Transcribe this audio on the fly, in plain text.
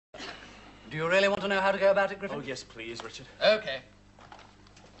Do you really want to know how to go about it, Griffin? Oh, yes, please, Richard. Okay.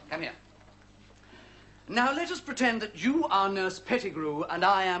 Come here. Now, let us pretend that you are Nurse Pettigrew and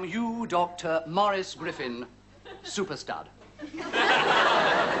I am you, Dr. Morris Griffin, super stud.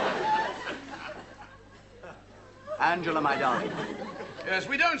 Angela, my darling. Yes,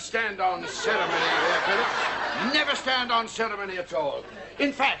 we don't stand on ceremony here, Philip. Never stand on ceremony at all.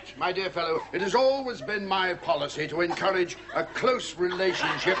 In fact, my dear fellow, it has always been my policy to encourage a close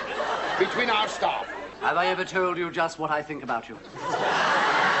relationship between our staff. Have I ever told you just what I think about you?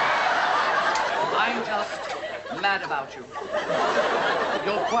 I'm just mad about you.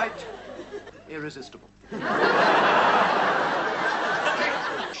 You're quite irresistible.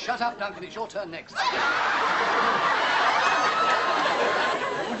 Shut up, Duncan. It's your turn next.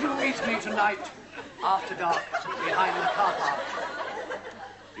 Would you meet me tonight, after dark, behind the car park?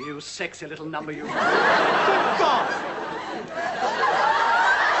 You sexy little number, you. Good God!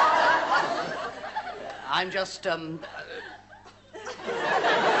 I'm just going,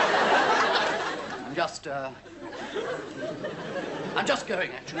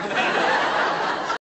 actually.